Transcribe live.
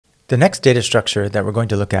The next data structure that we're going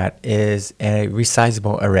to look at is a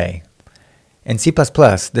resizable array. In C++,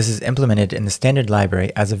 this is implemented in the standard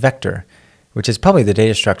library as a vector, which is probably the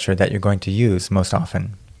data structure that you're going to use most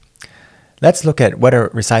often. Let's look at what a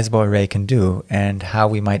resizable array can do and how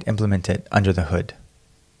we might implement it under the hood.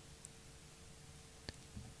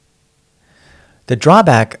 The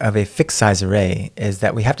drawback of a fixed size array is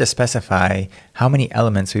that we have to specify how many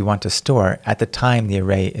elements we want to store at the time the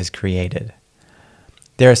array is created.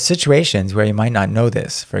 There are situations where you might not know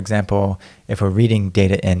this. For example, if we're reading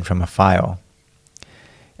data in from a file.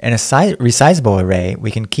 In a resizable array,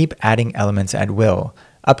 we can keep adding elements at will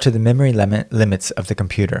up to the memory limits of the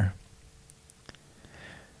computer.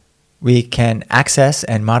 We can access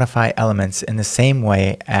and modify elements in the same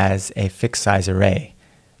way as a fixed size array,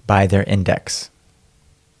 by their index.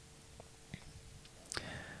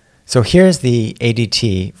 So here's the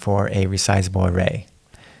ADT for a resizable array.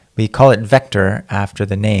 We call it vector after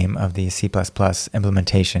the name of the C++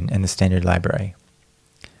 implementation in the standard library.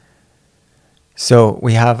 So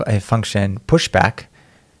we have a function pushback,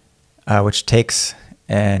 which takes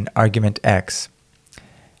an argument x,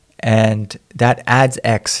 and that adds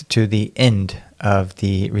x to the end of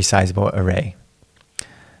the resizable array.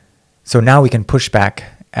 So now we can push back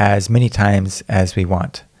as many times as we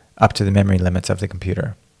want, up to the memory limits of the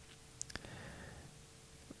computer.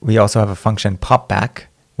 We also have a function popback,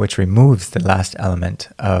 which removes the last element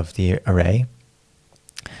of the array.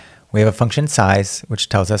 We have a function size, which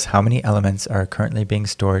tells us how many elements are currently being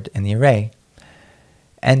stored in the array.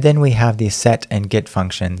 And then we have the set and get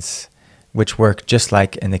functions, which work just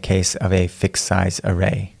like in the case of a fixed size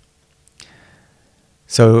array.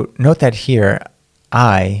 So note that here,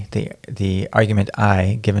 I, the argument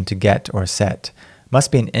I given to get or set,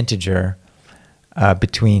 must be an integer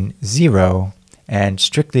between 0 and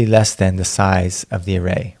strictly less than the size of the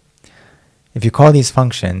array. If you call these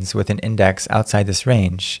functions with an index outside this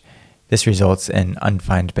range, this results in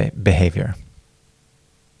undefined behavior.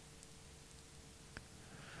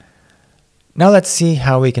 Now let's see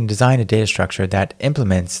how we can design a data structure that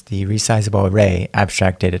implements the resizable array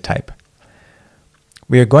abstract data type.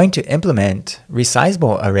 We are going to implement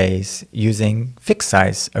resizable arrays using fixed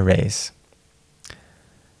size arrays.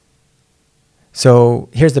 So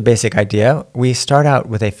here's the basic idea. We start out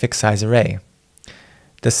with a fixed size array.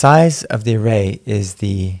 The size of the array is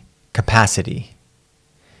the capacity.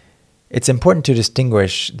 It's important to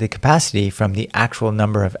distinguish the capacity from the actual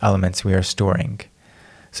number of elements we are storing.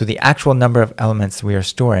 So the actual number of elements we are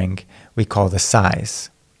storing, we call the size.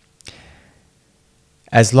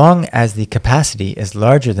 As long as the capacity is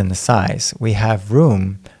larger than the size, we have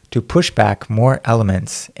room to push back more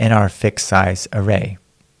elements in our fixed size array.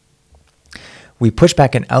 We push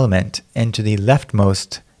back an element into the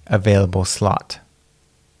leftmost available slot.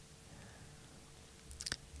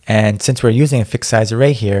 And since we're using a fixed size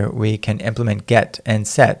array here, we can implement get and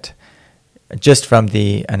set just from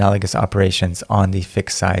the analogous operations on the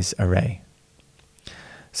fixed size array.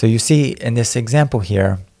 So you see in this example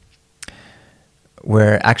here,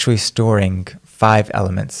 we're actually storing 5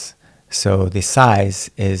 elements. So the size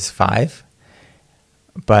is 5,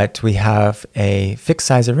 but we have a fixed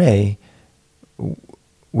size array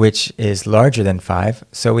which is larger than 5,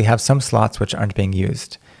 so we have some slots which aren't being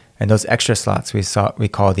used. And those extra slots we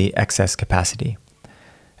call the excess capacity.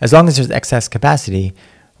 As long as there's excess capacity,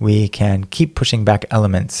 we can keep pushing back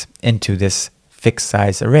elements into this fixed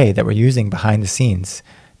size array that we're using behind the scenes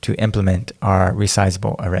to implement our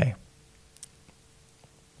resizable array.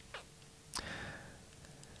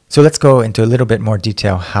 So let's go into a little bit more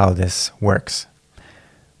detail how this works.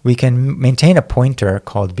 We can maintain a pointer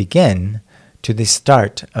called begin to the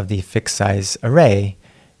start of the fixed size array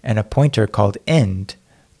and a pointer called end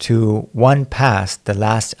to one past the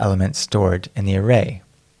last element stored in the array.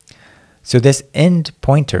 So this end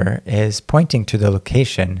pointer is pointing to the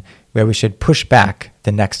location where we should push back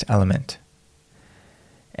the next element.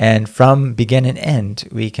 And from begin and end,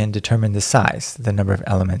 we can determine the size, the number of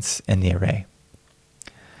elements in the array.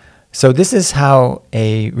 So this is how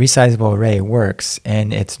a resizable array works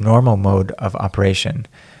in its normal mode of operation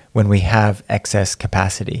when we have excess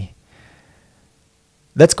capacity.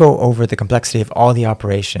 Let's go over the complexity of all the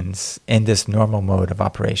operations in this normal mode of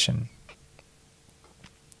operation.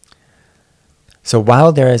 So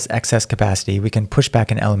while there is excess capacity, we can push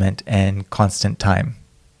back an element in constant time.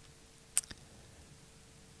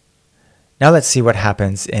 Now let's see what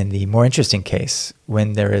happens in the more interesting case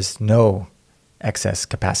when there is no excess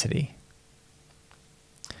capacity.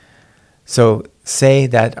 So say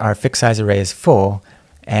that our fixed size array is full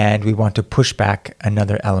and we want to push back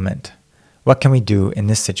another element. What can we do in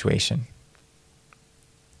this situation?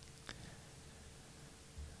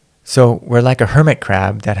 So we're like a hermit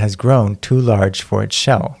crab that has grown too large for its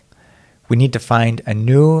shell. We need to find a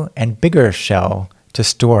new and bigger shell to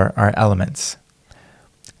store our elements.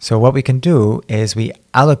 So what we can do is we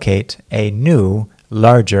allocate a new,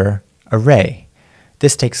 larger array.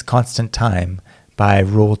 This takes constant time by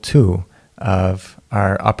rule 2 of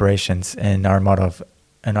our operations in our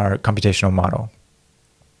computational model.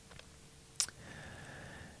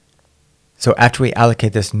 So after we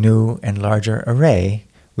allocate this new and larger array,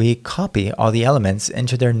 we copy all the elements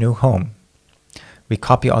into their new home. We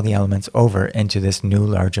copy all the elements over into this new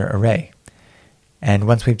larger array. And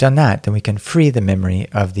once we've done that, then we can free the memory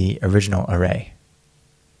of the original array.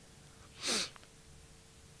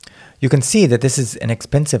 You can see that this is an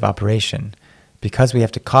expensive operation because we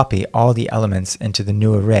have to copy all the elements into the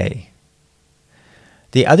new array.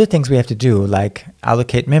 The other things we have to do, like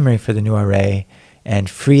allocate memory for the new array and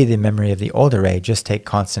free the memory of the old array, just take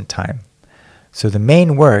constant time. So the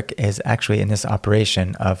main work is actually in this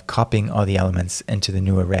operation of copying all the elements into the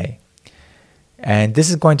new array. And this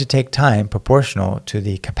is going to take time proportional to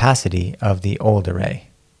the capacity of the old array.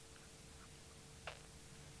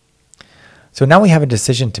 So now we have a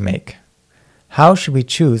decision to make. How should we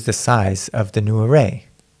choose the size of the new array?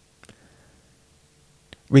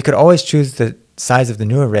 We could always choose the size of the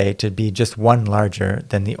new array to be just one larger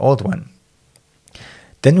than the old one.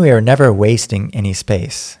 Then we are never wasting any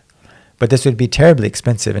space. But this would be terribly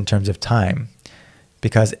expensive in terms of time,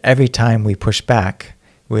 because every time we push back,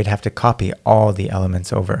 we'd have to copy all the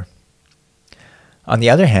elements over. On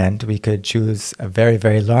the other hand, we could choose a very,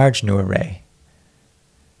 very large new array.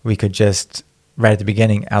 We could just, right at the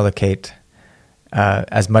beginning, allocate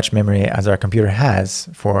as much memory as our computer has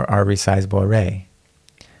for our resizable array.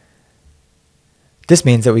 This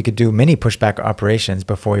means that we could do many pushback operations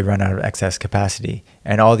before we run out of excess capacity,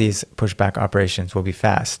 and all these pushback operations will be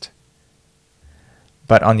fast.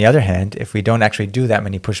 But on the other hand, if we don't actually do that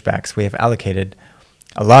many pushbacks, we have allocated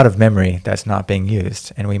a lot of memory that's not being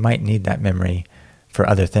used, and we might need that memory for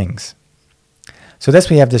other things. So thus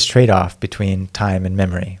we have this trade-off between time and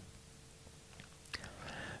memory.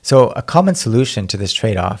 So a common solution to this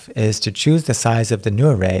trade-off is to choose the size of the new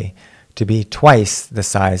array to be twice the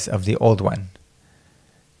size of the old one.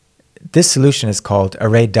 This solution is called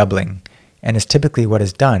array doubling, and is typically what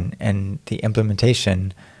is done in the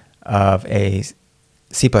implementation of a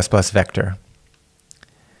C++ vector.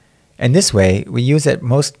 In this way, we use at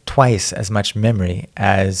most twice as much memory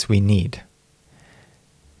as we need.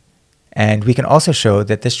 And we can also show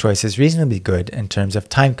that this choice is reasonably good in terms of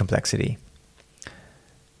time complexity.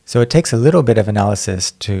 So it takes a little bit of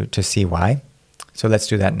analysis to see why. So let's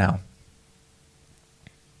do that now.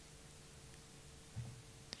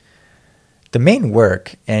 The main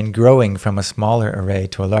work in growing from a smaller array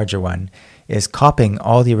to a larger one is copying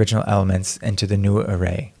all the original elements into the new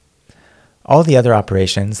array. All the other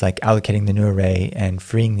operations, like allocating the new array and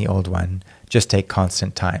freeing the old one, just take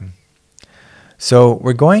constant time. So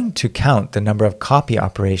we're going to count the number of copy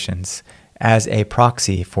operations as a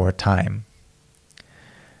proxy for time.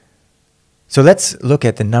 So let's look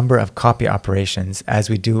at the number of copy operations as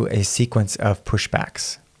we do a sequence of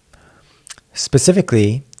pushbacks.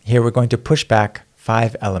 Specifically, here we're going to push back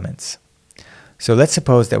 5 elements. So let's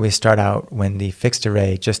suppose that we start out when the fixed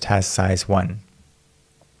array just has size 1.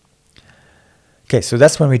 Okay, so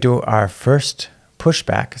that's when we do our first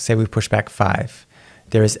pushback. Say we push back 5.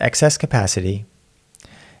 There is excess capacity,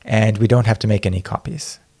 and we don't have to make any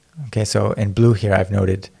copies. Okay, so in blue here I've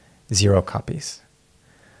noted 0 copies.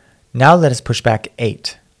 Now let us push back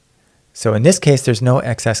 8. So in this case there's no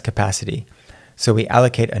excess capacity. So we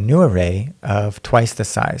allocate a new array of twice the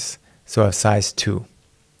size, so of size 2.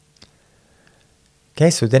 Okay,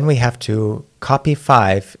 so then we have to copy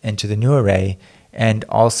 5 into the new array and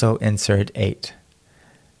also insert 8.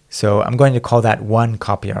 So I'm going to call that one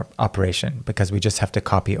copy operation because we just have to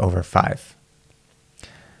copy over 5.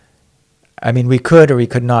 I mean, we could or we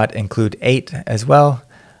could not include 8 as well.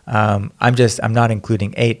 I'm not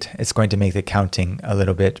including 8. It's going to make the counting a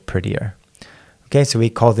little bit prettier. Okay, so we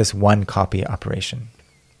call this one copy operation.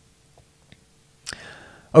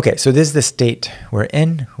 Okay, so this is the state we're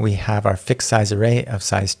in. We have our fixed size array of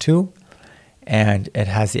size 2, and it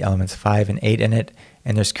has the elements 5 and 8 in it,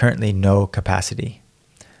 and there's currently no capacity.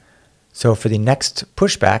 So for the next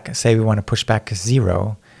pushback, say we want to push back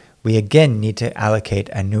 0, we again need to allocate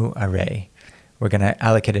a new array. We're going to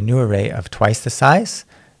allocate a new array of twice the size,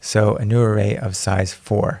 so a new array of size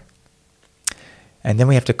 4. And then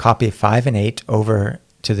we have to copy 5 and 8 over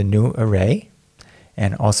to the new array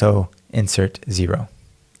and also insert 0,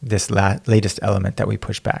 this latest element that we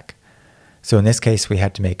push back. So in this case, we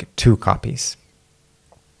had to make 2 copies.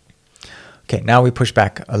 Okay, now we push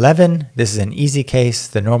back 11. This is an easy case,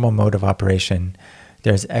 the normal mode of operation.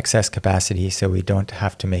 There's excess capacity, so we don't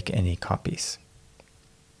have to make any copies.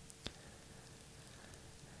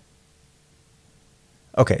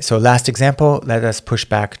 Okay, so last example, let us push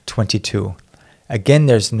back 22. Again,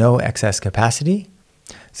 there's no excess capacity,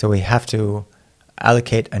 so we have to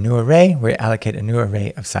allocate a new array. We allocate a new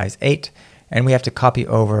array of size 8, and we have to copy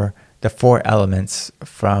over the 4 elements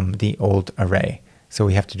from the old array. So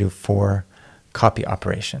we have to do 4 copy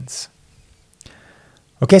operations.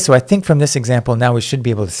 Okay, so I think from this example now we should be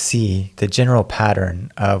able to see the general pattern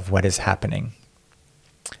of what is happening.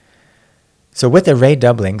 So with array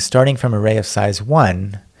doubling, starting from array of size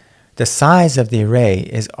 1, the size of the array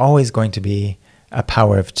is always going to be a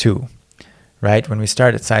power of 2, right? When we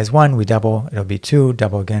start at size 1, we double, it'll be 2,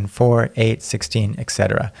 double again, 4, 8, 16,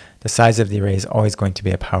 etc. The size of the array is always going to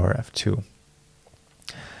be a power of 2.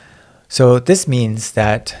 So this means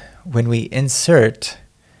that when we insert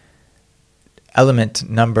element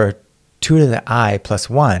number 2 to the I plus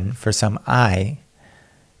 1 for some I,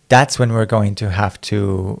 that's when we're going to have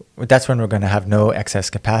no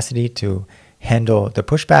excess capacity to handle the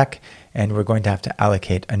pushback, and we're going to have to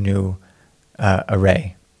allocate a new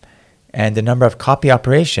array. And the number of copy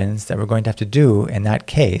operations that we're going to have to do in that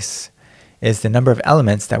case is the number of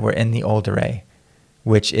elements that were in the old array,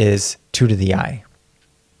 which is 2 to the I.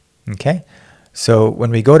 Okay? So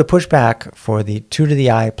when we go to push back for the 2 to the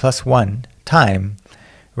I plus 1 time,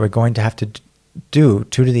 we're going to have to do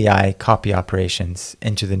 2 to the I copy operations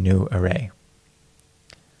into the new array.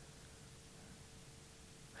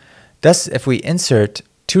 Thus, if we insert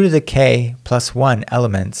 2 to the k plus 1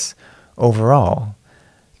 elements overall,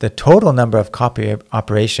 the total number of copy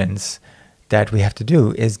operations that we have to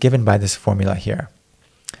do is given by this formula here.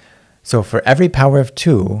 So for every power of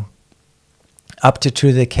 2 up to 2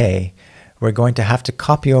 to the k, we're going to have to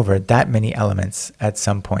copy over that many elements at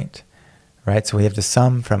some point, right? So we have the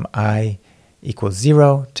sum from I equals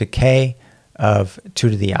 0 to k of 2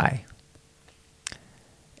 to the I.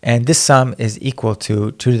 And this sum is equal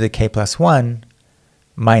to 2 to the k plus 1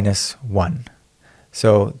 minus 1.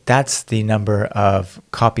 So that's the number of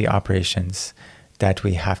copy operations that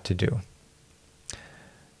we have to do.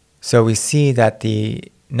 So we see that the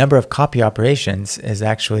number of copy operations is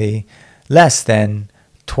actually less than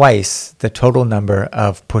twice the total number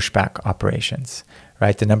of pushback operations,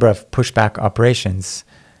 right? The number of pushback operations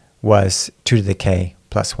was 2 to the k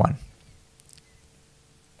plus 1.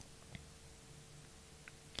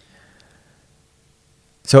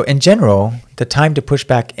 So in general, the time to push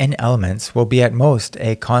back n elements will be at most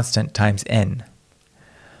a constant times n.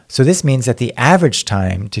 So this means that the average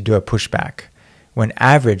time to do a pushback, when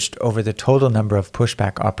averaged over the total number of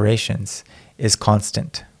pushback operations, is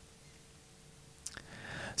constant.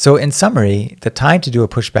 So in summary, the time to do a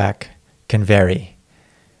pushback can vary.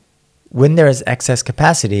 When there is excess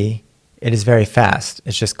capacity, it is very fast.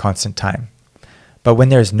 It's just constant time. But when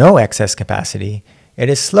there is no excess capacity, it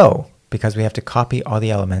is slow, because we have to copy all the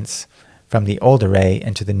elements from the old array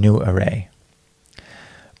into the new array.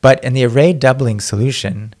 But in the array doubling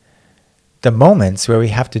solution, the moments where we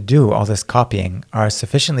have to do all this copying are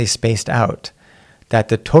sufficiently spaced out that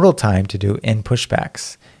the total time to do n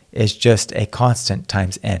pushbacks is just a constant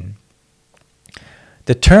times n.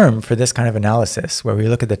 The term for this kind of analysis, where we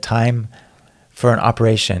look at the time for an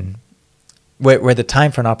operation, where the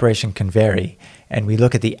time for an operation can vary, and we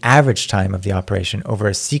look at the average time of the operation over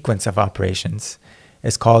a sequence of operations,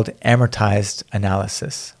 is called amortized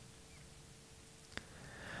analysis.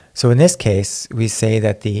 So in this case, we say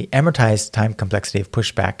that the amortized time complexity of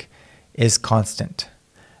pushback is constant.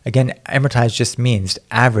 Again, amortized just means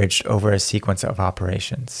averaged over a sequence of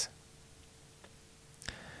operations.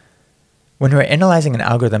 When we're analyzing an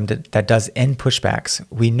algorithm that does n pushbacks,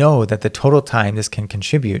 we know that the total time this can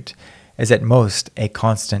contribute is at most a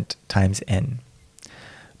constant times n.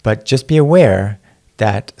 But just be aware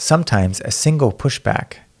that sometimes a single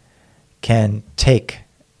pushback can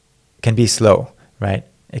be slow, right?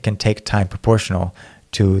 It can take time proportional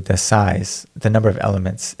to the size, the number of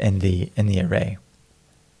elements in the array.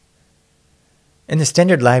 In the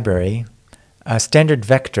standard library, a standard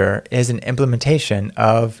vector is an implementation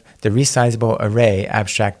of the resizable array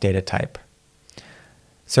abstract data type.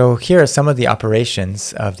 So here are some of the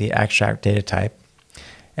operations of the abstract data type.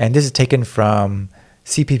 And this is taken from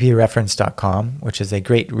cppreference.com, which is a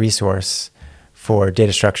great resource for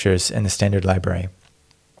data structures in the standard library.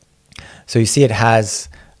 So you see it has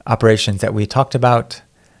operations that we talked about,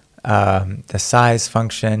 the size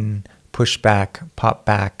function, pushback,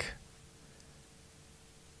 popback.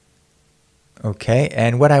 Okay,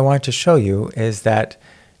 and what I want to show you is that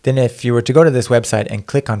Then if you were to go to this website and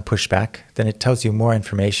click on pushback, then it tells you more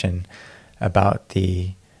information about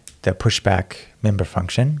the pushback member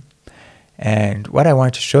function. And what I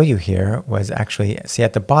wanted to show you here was actually, see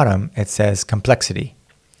at the bottom, it says complexity.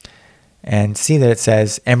 And see that it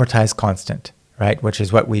says amortized constant, right? Which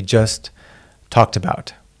is what we just talked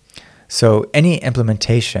about. So any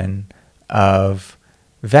implementation of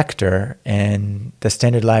vector in the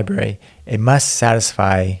standard library, it must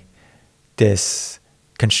satisfy this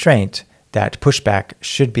constraint that pushback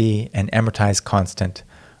should be an amortized constant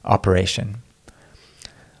operation.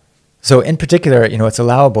 So in particular, it's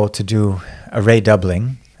allowable to do array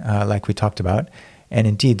doubling, like we talked about. And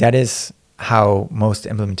indeed, that is how most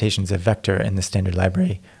implementations of vector in the standard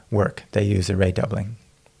library work. They use array doubling.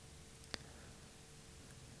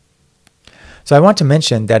 So I want to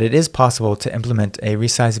mention that it is possible to implement a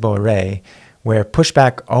resizable array where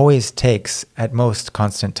pushback always takes at most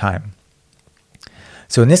constant time.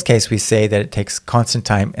 So in this case, we say that it takes constant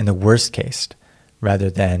time in the worst case rather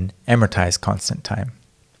than amortized constant time.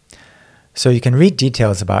 So you can read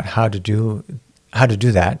details about how to do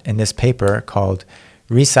that in this paper called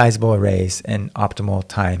Resizable Arrays in Optimal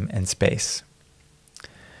Time and Space.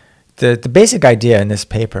 The basic idea in this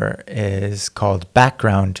paper is called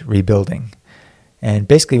background rebuilding. And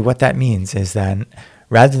basically what that means is that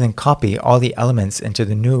rather than copy all the elements into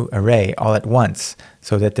the new array all at once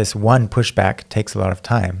so that this one pushback takes a lot of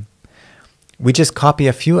time, we just copy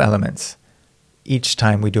a few elements each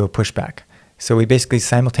time we do a pushback. So we basically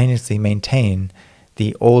simultaneously maintain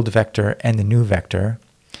the old vector and the new vector,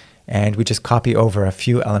 and we just copy over a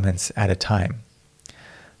few elements at a time.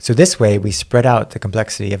 So this way we spread out the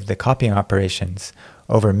complexity of the copying operations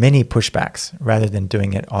over many pushbacks rather than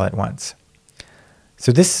doing it all at once.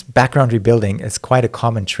 So this background rebuilding is quite a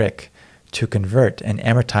common trick to convert an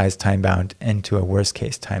amortized timebound into a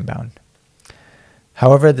worst-case timebound.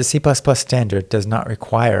 However, the C++ standard does not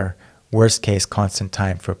require worst-case constant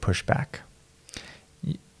time for pushback.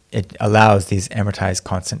 It allows these amortized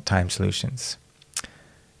constant time solutions.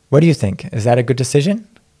 What do you think? Is that a good decision?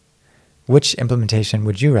 Which implementation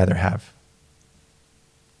would you rather have?